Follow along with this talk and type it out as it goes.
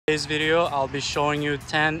today's video, I'll be showing you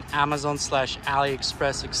 10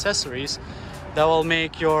 Amazon/AliExpress accessories that will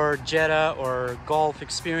make your Jetta or Golf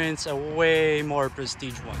experience a way more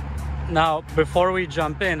prestige one. Now, before we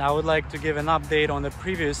jump in, I would like to give an update on the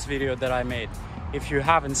previous video that I made. If you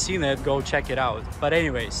haven't seen it, go check it out. But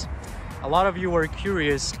anyways, a lot of you were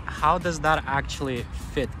curious, how does that actually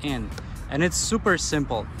fit in? And it's super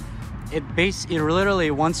simple. It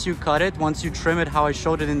literally, once you cut it, once you trim it how I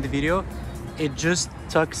showed it in the video, it just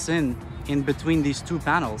tucks in between these two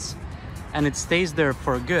panels and it stays there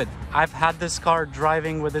for good. I've had this car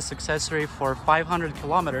driving with this accessory for 500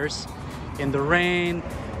 kilometers in the rain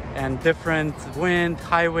and different wind,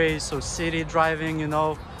 highways, so city driving, you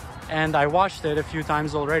know, and I washed it a few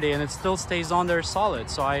times already and it still stays on there solid,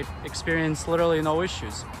 so I experienced literally no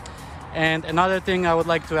issues. And another thing I would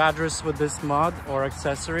like to address with this mod or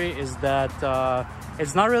accessory is that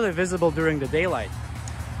it's not really visible during the daylight.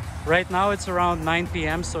 Right now it's around 9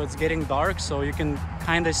 p.m. so it's getting dark, so you can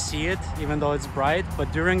kind of see it even though it's bright,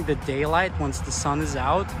 but during the daylight, once the sun is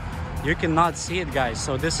out, you cannot see it, guys.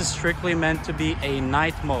 So this is strictly meant to be a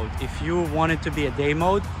night mode. If you want it to be a day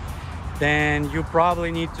mode, then you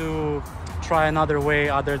probably need to try another way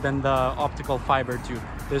other than the optical fiber tube.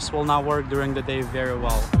 This will not work during the day very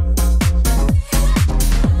well.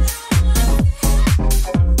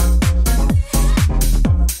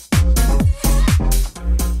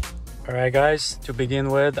 Alright guys, to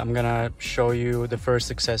begin with, I'm gonna show you the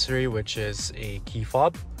first accessory, which is a key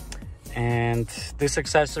fob. And this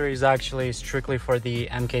accessory is actually strictly for the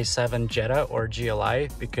MK7 Jetta or GLI,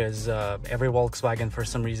 because every Volkswagen for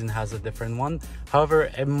some reason has a different one.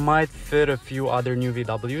 However, it might fit a few other new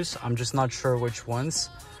VWs. I'm just not sure which ones.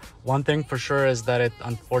 One thing for sure is that it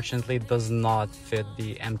unfortunately does not fit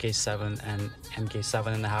the MK7 and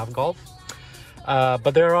MK7.5 Golf.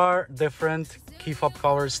 But there are different key fob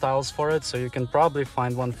cover styles for it, so you can probably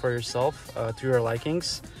find one for yourself to your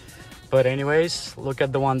likings. But anyways, look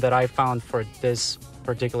at the one that I found for this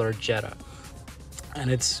particular Jetta, and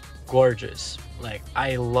it's gorgeous. Like,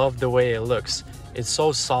 I love the way it looks. It's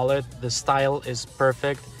so solid, the style is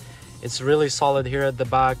perfect. It's really solid here at the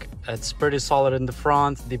back, it's pretty solid in the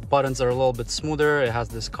front. The buttons are a little bit smoother, it has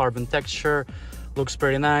this carbon texture, looks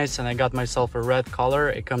pretty nice. And I got myself a red color.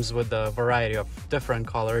 It comes with a variety of different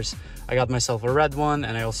colors. I got myself a red one,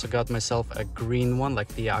 and I also got myself a green one, like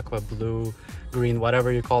the aqua blue, green,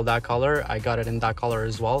 whatever you call that color. I got it in that color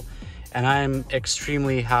as well, and I'm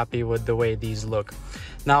extremely happy with the way these look.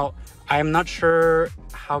 Now, I'm not sure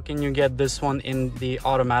how can you get this one in the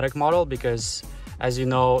automatic model, because as you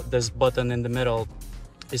know, this button in the middle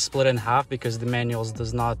is split in half because the manuals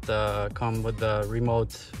does not come with the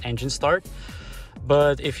remote engine start.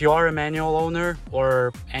 But if you are a manual owner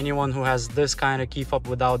or anyone who has this kind of key fob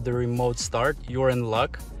without the remote start, you're in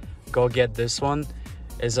luck. Go get this one.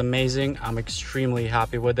 It's amazing. I'm extremely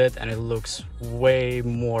happy with it, and it looks way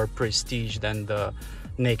more prestige than the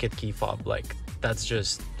naked key fob. Like, that's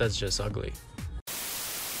just ugly.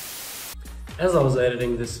 As I was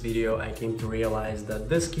editing this video, I came to realize that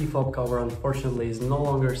this key fob cover unfortunately is no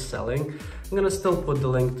longer selling. I'm gonna still put the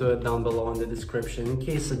link to it down below in the description in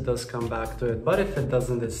case it does come back to it, but if it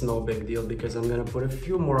doesn't, it's no big deal because I'm gonna put a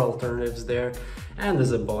few more alternatives there, and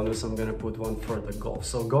as a bonus I'm gonna put one for the Golf.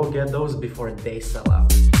 So go get those before they sell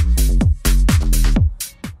out.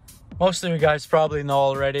 Most of you guys probably know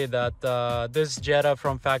already that this Jetta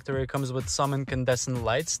from factory comes with some incandescent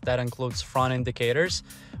lights. That includes front indicators,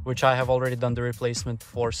 which I have already done the replacement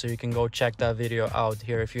for, so you can go check that video out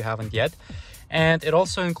here if you haven't yet. And it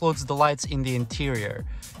also includes the lights in the interior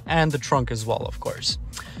and the trunk as well, of course.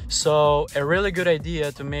 So a really good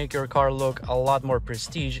idea to make your car look a lot more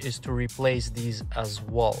prestige is to replace these as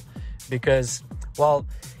well, because, well,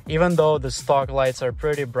 even though the stock lights are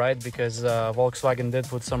pretty bright, because Volkswagen did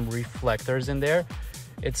put some reflectors in there,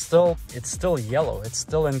 it's still yellow, it's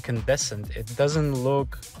still incandescent, it doesn't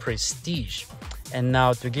look prestige. And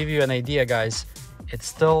now, to give you an idea, guys, it's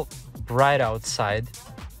still bright outside,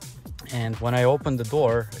 and when I open the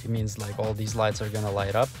door, it means like all these lights are gonna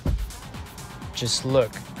light up. Just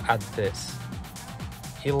look at this.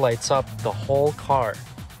 It lights up the whole car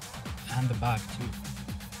and the back too.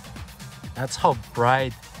 That's how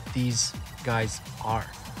bright these guys are.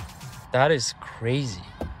 That is crazy.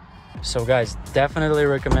 So guys, definitely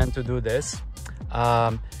recommend to do this.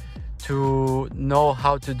 To know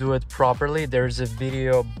how to do it properly, there's a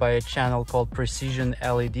video by a channel called Precision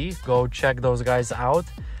LED. Go check those guys out.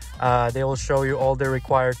 They will show you all the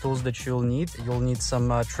required tools that you'll need. You'll need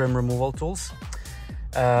some trim removal tools.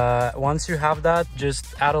 Once you have that, just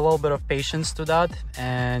add a little bit of patience to that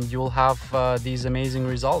and you'll have these amazing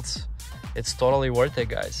results. It's totally worth it,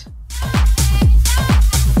 guys.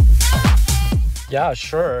 Yeah,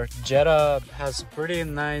 sure. Jetta has pretty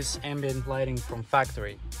nice ambient lighting from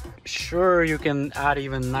factory. Sure, you can add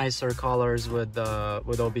even nicer colors with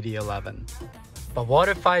OBD11. But what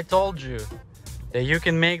if I told you that you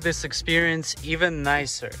can make this experience even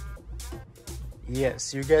nicer?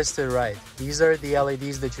 Yes, you guessed it right. These are the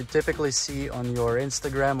LEDs that you typically see on your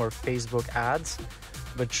Instagram or Facebook ads.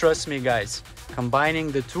 But trust me guys,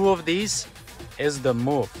 combining the two of these is the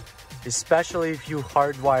move, especially if you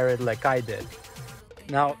hardwire it like I did.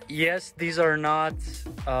 Now, yes, these are not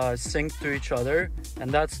synced to each other,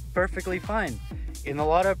 and that's perfectly fine. In a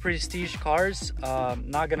lot of prestige cars,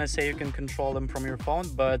 not gonna say you can control them from your phone,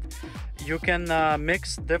 but you can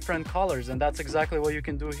mix different colors, and that's exactly what you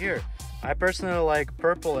can do here. I personally like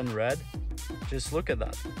purple and red. Just look at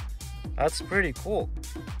that. That's pretty cool.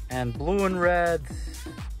 And blue and red,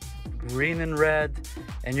 green and red,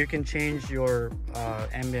 and you can change your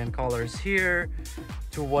ambient colors here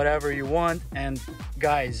to whatever you want. And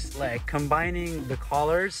guys, like, combining the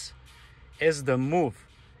colors is the move.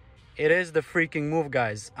 It is the freaking move,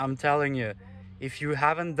 guys. I'm telling you, if you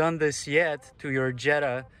haven't done this yet to your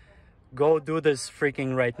Jetta, go do this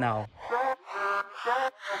freaking right now.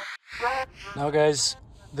 Now guys,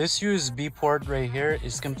 this USB port right here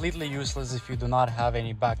is completely useless if you do not have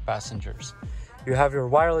any back passengers. You have your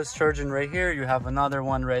wireless charging right here, you have another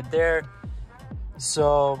one right there.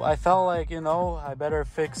 So I felt like, you know, I better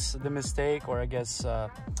fix the mistake, or I guess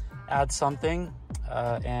add something,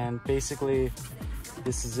 and basically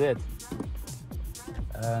this is it.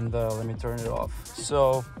 And let me turn it off.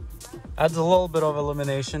 So adds a little bit of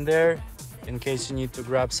illumination there in case you need to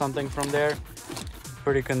grab something from there.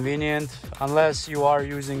 Pretty convenient, unless you are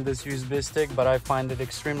using this USB stick, but I find it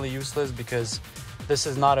extremely useless because this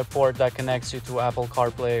is not a port that connects you to Apple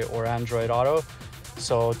CarPlay or Android Auto.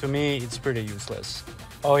 So to me, it's pretty useless.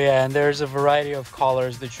 Oh yeah, and there's a variety of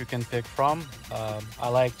colors that you can pick from. I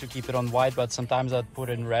like to keep it on white, but sometimes I'd put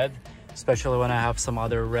it in red, especially when I have some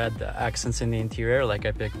other red accents in the interior. Like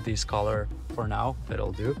I picked this color for now,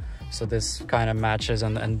 it'll do. So this kind of matches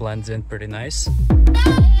and blends in pretty nice.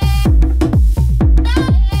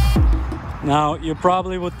 Now, you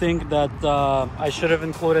probably would think that I should have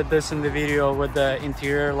included this in the video with the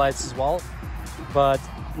interior lights as well, but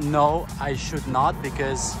no, I should not,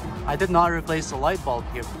 because I did not replace the light bulb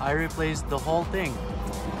here. I replaced the whole thing.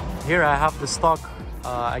 Here I have the stock,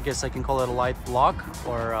 I guess I can call it a light block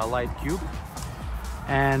or a light cube,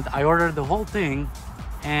 and I ordered the whole thing,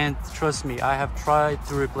 and trust me, I have tried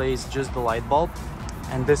to replace just the light bulb,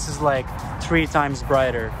 and this is like 3 times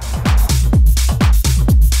brighter.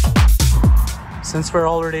 Since we're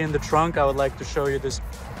already in the trunk, I would like to show you this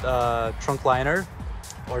trunk liner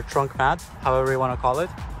or trunk mat, however you want to call it.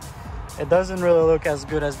 It doesn't really look as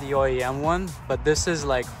good as the OEM one, but this is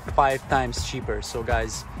like 5 times cheaper. So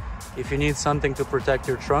guys, if you need something to protect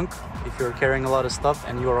your trunk, if you're carrying a lot of stuff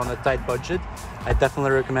and you're on a tight budget, I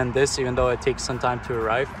definitely recommend this, even though it takes some time to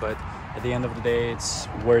arrive, but at the end of the day, it's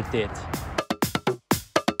worth it.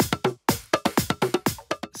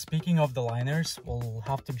 Speaking of the liners, we'll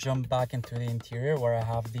have to jump back into the interior where I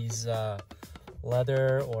have these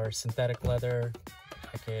leather or synthetic leather,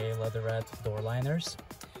 aka leatherette door liners.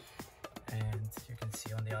 And you can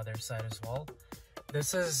see on the other side as well.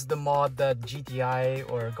 This is the mod that GTI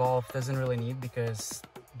or Golf doesn't really need, because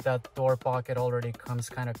that door pocket already comes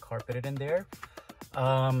kind of carpeted in there.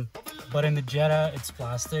 But in the Jetta, it's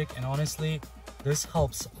plastic, and honestly, this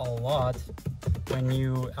helps a lot when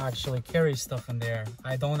you actually carry stuff in there.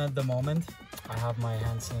 I don't at the moment. I have my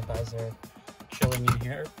hand sanitizer chilling in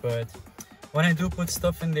here, but when I do put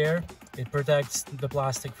stuff in there, it protects the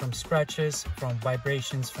plastic from scratches, from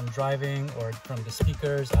vibrations from driving, or from the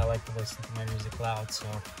speakers. I like to listen to my music loud, so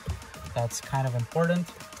that's kind of important.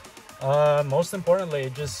 Most importantly,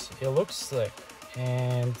 it looks slick,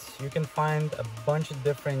 and you can find a bunch of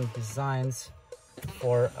different designs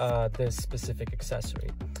for this specific accessory.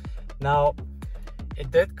 Now, it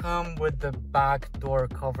did come with the back door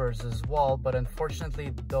covers as well, but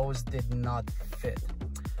unfortunately those did not fit.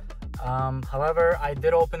 However, I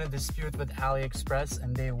did open a dispute with AliExpress,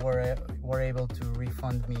 and they were able to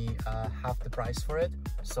refund me half the price for it,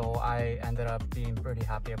 so I ended up being pretty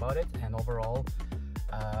happy about it. And overall,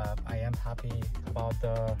 I am happy about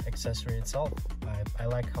the accessory itself. I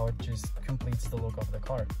like how it just completes the look of the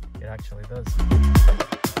car. It actually does.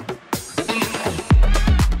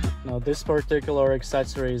 Now, this particular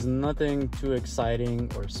accessory is nothing too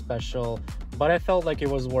exciting or special, but I felt like it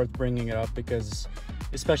was worth bringing it up because,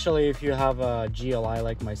 especially if you have a GLI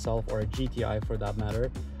like myself, or a GTI for that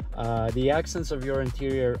matter, the accents of your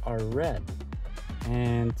interior are red.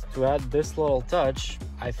 And to add this little touch,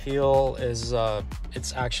 I feel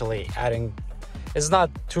it's actually adding It's not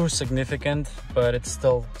too significant, but it's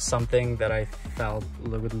still something that I felt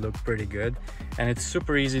would look pretty good. And it's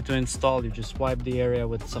super easy to install. You just wipe the area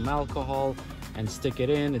with some alcohol and stick it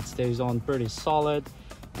in. It stays on pretty solid,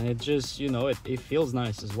 and it just, you know, it feels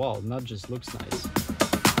nice as well, not just looks nice.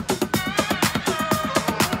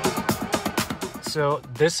 So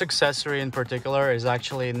this accessory in particular is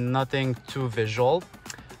actually nothing too visual.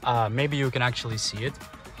 Maybe you can actually see it.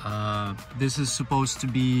 This is supposed to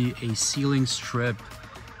be a sealing strip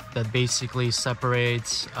that basically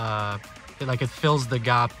separates, like it fills the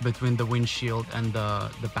gap between the windshield and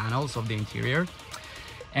the panels of the interior.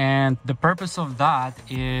 And the purpose of that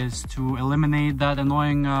is to eliminate that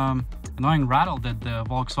annoying rattle that the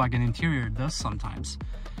Volkswagen interior does sometimes.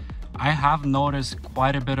 I have noticed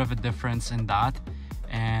quite a bit of a difference in that,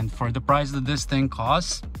 and for the price that this thing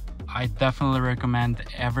costs, I definitely recommend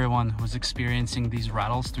everyone who's experiencing these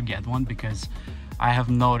rattles to get one, because I have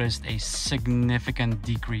noticed a significant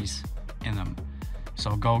decrease in them.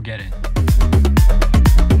 So go get it.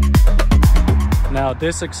 Now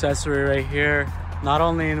this accessory right here not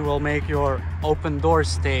only will make your open door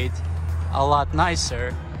state a lot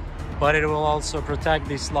nicer, but it will also protect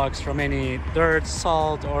these locks from any dirt,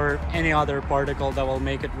 salt, or any other particle that will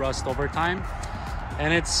make it rust over time.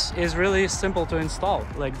 And it's really simple to install.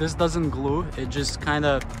 Like, this doesn't glue, it just kind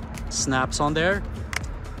of snaps on there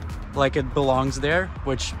like it belongs there,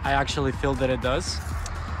 which I actually feel that it does.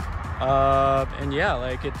 And yeah,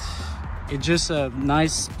 like it's just a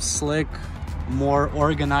nice, slick, more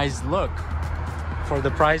organized look. For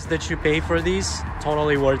the price that you pay for these,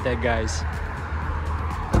 totally worth it, guys.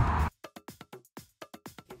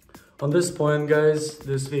 On this point, guys,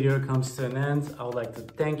 this video comes to an end. I would like to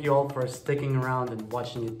thank you all for sticking around and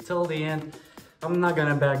watching it till the end. I'm not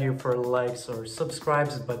gonna beg you for likes or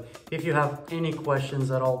subscribes, but if you have any questions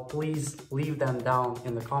at all, please leave them down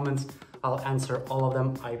in the comments. I'll answer all of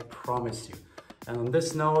them, I promise you. And on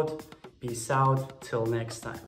this note, peace out till next time.